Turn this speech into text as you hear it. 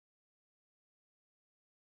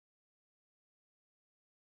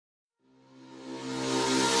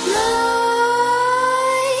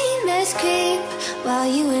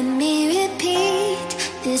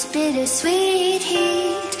bittersweet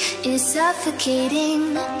heat is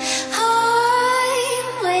suffocating.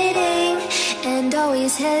 I'm waiting and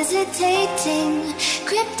always hesitating.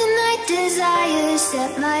 Kryptonite desires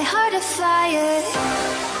set my heart afire.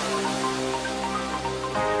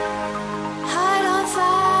 Heart on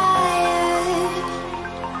fire.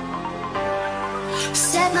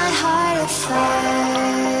 Set my heart afire.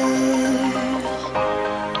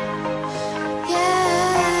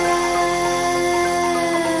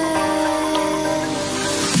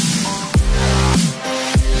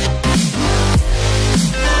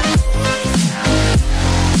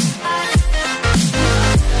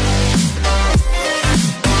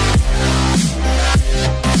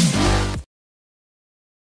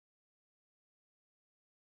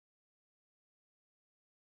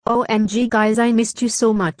 OMG guys, I missed you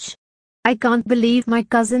so much. I can't believe my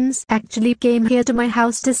cousins actually came here to my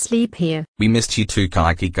house to sleep here. We missed you too,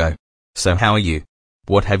 Kikikio. So how are you?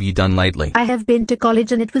 What have you done lately? I have been to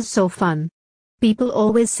college and it was so fun. People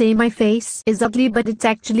always say my face is ugly, but it's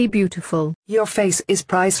actually beautiful. Your face is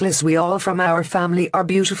priceless. We all from our family are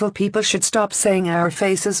beautiful. People should stop saying our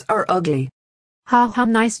faces are ugly. How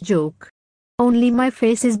nice joke. Only my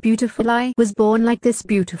face is beautiful. I was born like this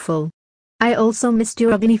beautiful. I also missed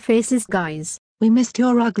your ugly faces, guys. We missed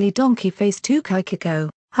your ugly donkey face too, Kikikio.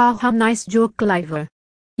 How nice joke, Cliver.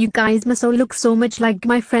 You guys must all look so much like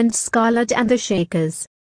my friend Scarlett and the Shakers.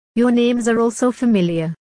 Your names are also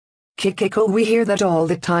familiar. Kikikio, we hear that all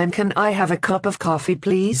the time. Can I have a cup of coffee,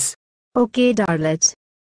 please? Okay, Darlet.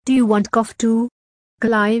 Do you want coffee too?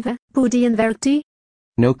 Clive, Puddy and Verity?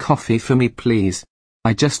 No coffee for me, please.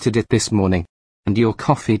 I just did it this morning. And your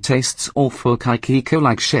coffee tastes awful, Kikikio,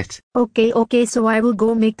 like shit. Okay, so I will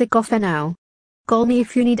go make the coffee now. Call me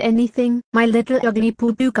if you need anything, my little ugly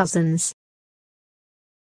poo-poo cousins.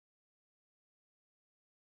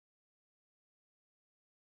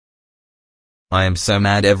 I am so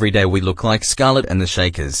mad. Every day we look like Scarlett and the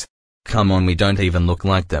Shakers. Come on, we don't even look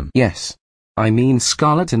like them. Yes. I mean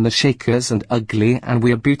Scarlett and the Shakers and ugly and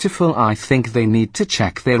we're beautiful. I think they need to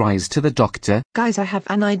check their eyes to the doctor. Guys, I have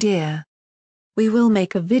an idea. We will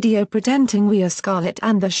make a video pretending we are Scarlett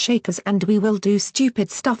and the Shakers and we will do stupid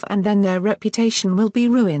stuff and then their reputation will be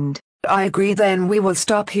ruined. I agree, then we will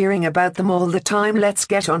stop hearing about them all the time. Let's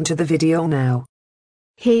get on to the video now.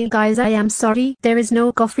 Hey guys, I am sorry, there is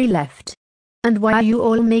no coffee left. And why are you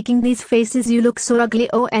all making these faces? You look so ugly.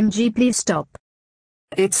 OMG, please stop.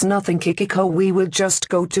 It's nothing, Kikikio. We will just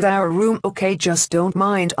go to our room, okay? Just don't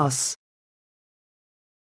mind us.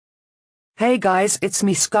 Hey guys, it's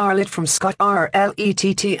me Scarlett from Scarlett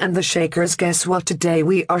and the Shakers. Guess what? Today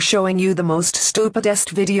we are showing you the most stupidest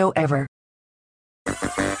video ever.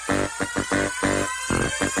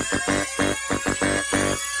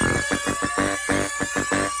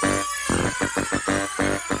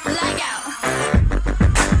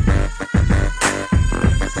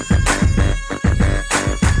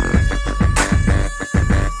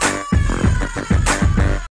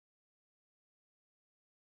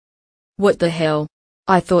 What the hell?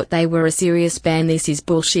 I thought they were a serious band. This is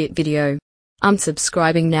bullshit video. I'm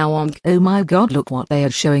subscribing now. Oh my god, look what they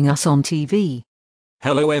are showing us on TV.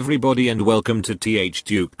 Hello everybody and welcome to TH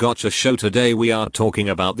Duke Gotcha Show. Today we are talking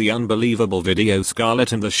about the unbelievable video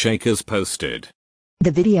Scarlett and the Shakers posted.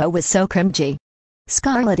 The video was so cringy.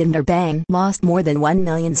 Scarlett and their band lost more than 1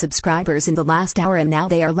 million subscribers in the last hour and now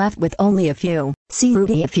they are left with only a few. See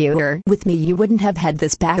Rudy, if you were with me you wouldn't have had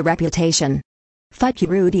this bad reputation. Fuck you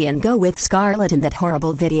Rudy and go with Scarlett in that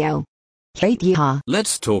horrible video. Hate yeehaw.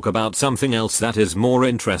 Let's talk about something else that is more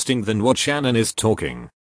interesting than what Shannon is talking.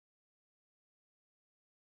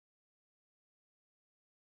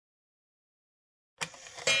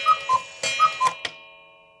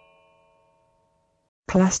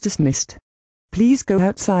 Class dismissed. Please go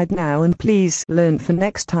outside now and please learn for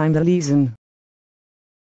next time the lesson.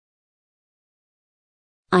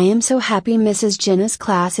 I am so happy Mrs. Jenna's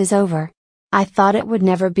class is over. I thought it would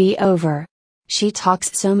never be over. She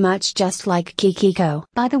talks so much just like Kikikio.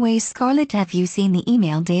 By the way, Scarlett, have you seen the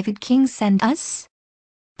email David King sent us?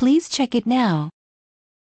 Please check it now.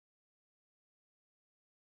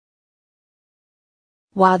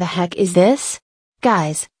 What the heck is this?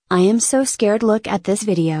 Guys, I am so scared. Look at this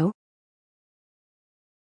video.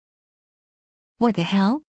 What the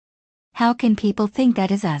hell? How can people think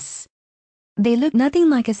that is us? They look nothing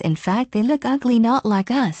like us. In fact, they look ugly, not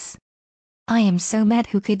like us. I am so mad.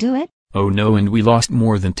 Who could do it? Oh no, and we lost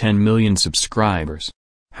more than 10 million subscribers.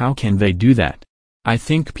 How can they do that? I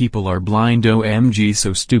think people are blind. OMG,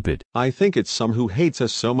 so stupid. I think it's some who hates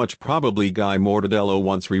us so much. Probably Guy Mortadello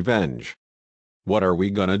wants revenge. What are we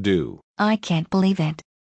gonna do? I can't believe it.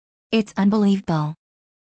 It's unbelievable.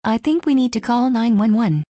 I think we need to call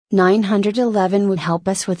 911. 911 would help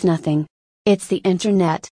us with nothing. It's the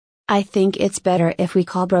internet. I think it's better if we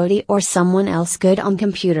call Brody or someone else good on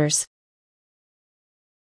computers.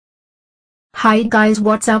 Hi guys,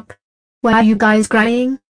 what's up? Why are you guys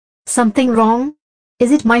crying? Something wrong?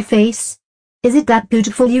 Is it my face? Is it that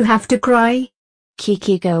beautiful you have to cry?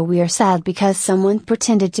 Kikikio, we are sad because someone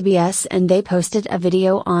pretended to be us and they posted a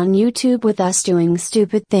video on YouTube with us doing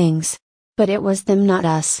stupid things. But it was them, not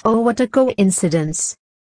us. Oh, what a coincidence.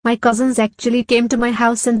 My cousins actually came to my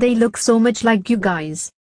house and they look so much like you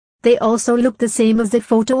guys. They also look the same as the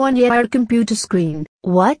photo on your computer screen.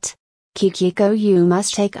 What? Kikikio, you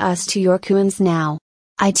must take us to your cousins now.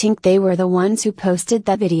 I think they were the ones who posted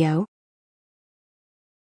that video.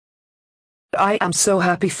 I am so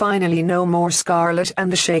happy, finally no more Scarlett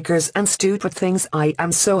and the Shakers and stupid things. I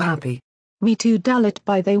am so happy. Me too, Dalit.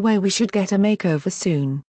 By the way, we should get a makeover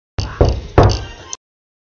soon.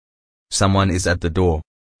 Someone is at the door.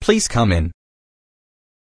 Please come in.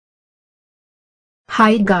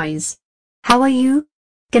 Hi guys. How are you?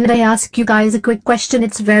 Can I ask you guys a quick question?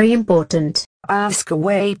 It's very important. Ask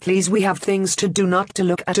away please, we have things to do, not to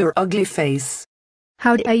look at your ugly face.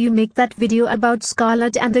 How dare you make that video about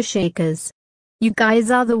Scarlett and the Shakers? You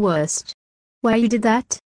guys are the worst. Why you did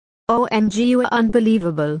that? OMG, you are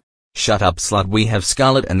unbelievable. Shut up, slut. We have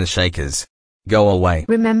Scarlett and the Shakers. Go away.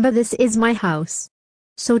 Remember, this is my house.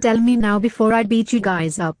 So tell me now before I beat you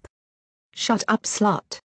guys up. Shut up,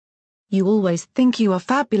 slut. You always think you are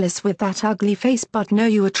fabulous with that ugly face, but no,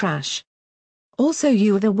 you are trash. Also,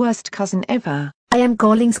 you are the worst cousin ever. I am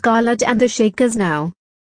calling Scarlett and the Shakers now.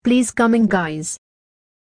 Please come in, guys.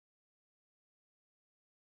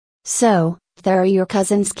 So, there are your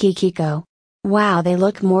cousins, Kikikio. Wow, they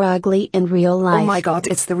look more ugly in real life. Oh my god,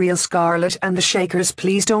 it's the real Scarlett and the Shakers.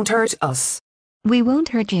 Please don't hurt us. We won't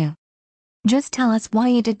hurt you. Just tell us why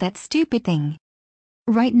you did that stupid thing.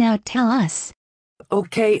 Right now, tell us.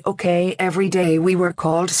 Okay, every day we were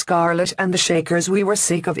called Scarlett and the Shakers. We were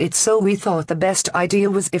sick of it, so we thought the best idea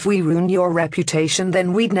was if we ruin your reputation,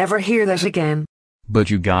 then we'd never hear that again. But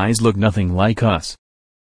you guys look nothing like us.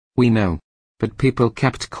 We know. But people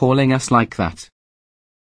kept calling us like that.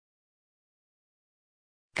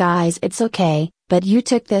 Guys, it's okay, but you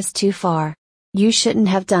took this too far. You shouldn't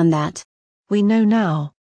have done that. We know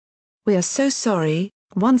now. We are so sorry,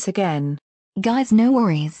 once again. Guys, no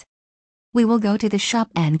worries. We will go to the shop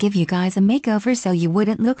and give you guys a makeover so you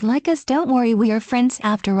wouldn't look like us. Don't worry, we are friends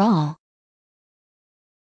after all.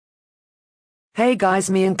 Hey guys,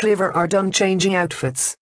 me and Cleaver are done changing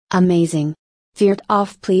outfits. Amazing. Feared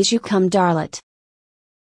off, please you come, Darlet.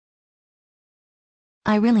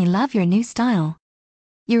 I really love your new style.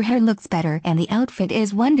 Your hair looks better and the outfit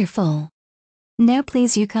is wonderful. Now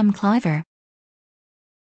please you come, Cleaver.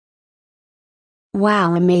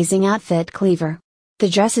 Wow, amazing outfit, Cleaver. The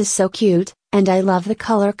dress is so cute, and I love the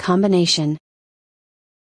color combination.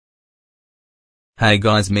 Hey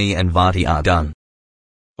guys, me and Vati are done.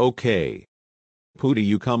 Okay. Pooty,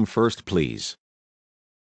 you come first please.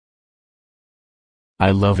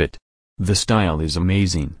 I love it. The style is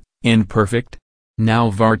amazing, and perfect.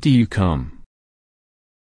 Now Varti, you come.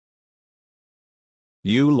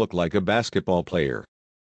 You look like a basketball player.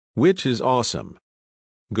 Which is awesome.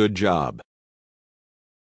 Good job.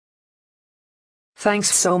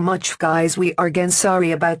 Thanks so much guys, we are again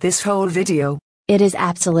sorry about this whole video. It is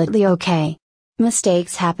absolutely okay.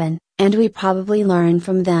 Mistakes happen, and we probably learn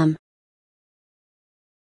from them.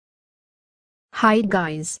 Hi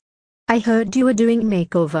guys. I heard you were doing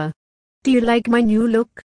makeover. Do you like my new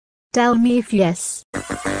look? Tell me if yes.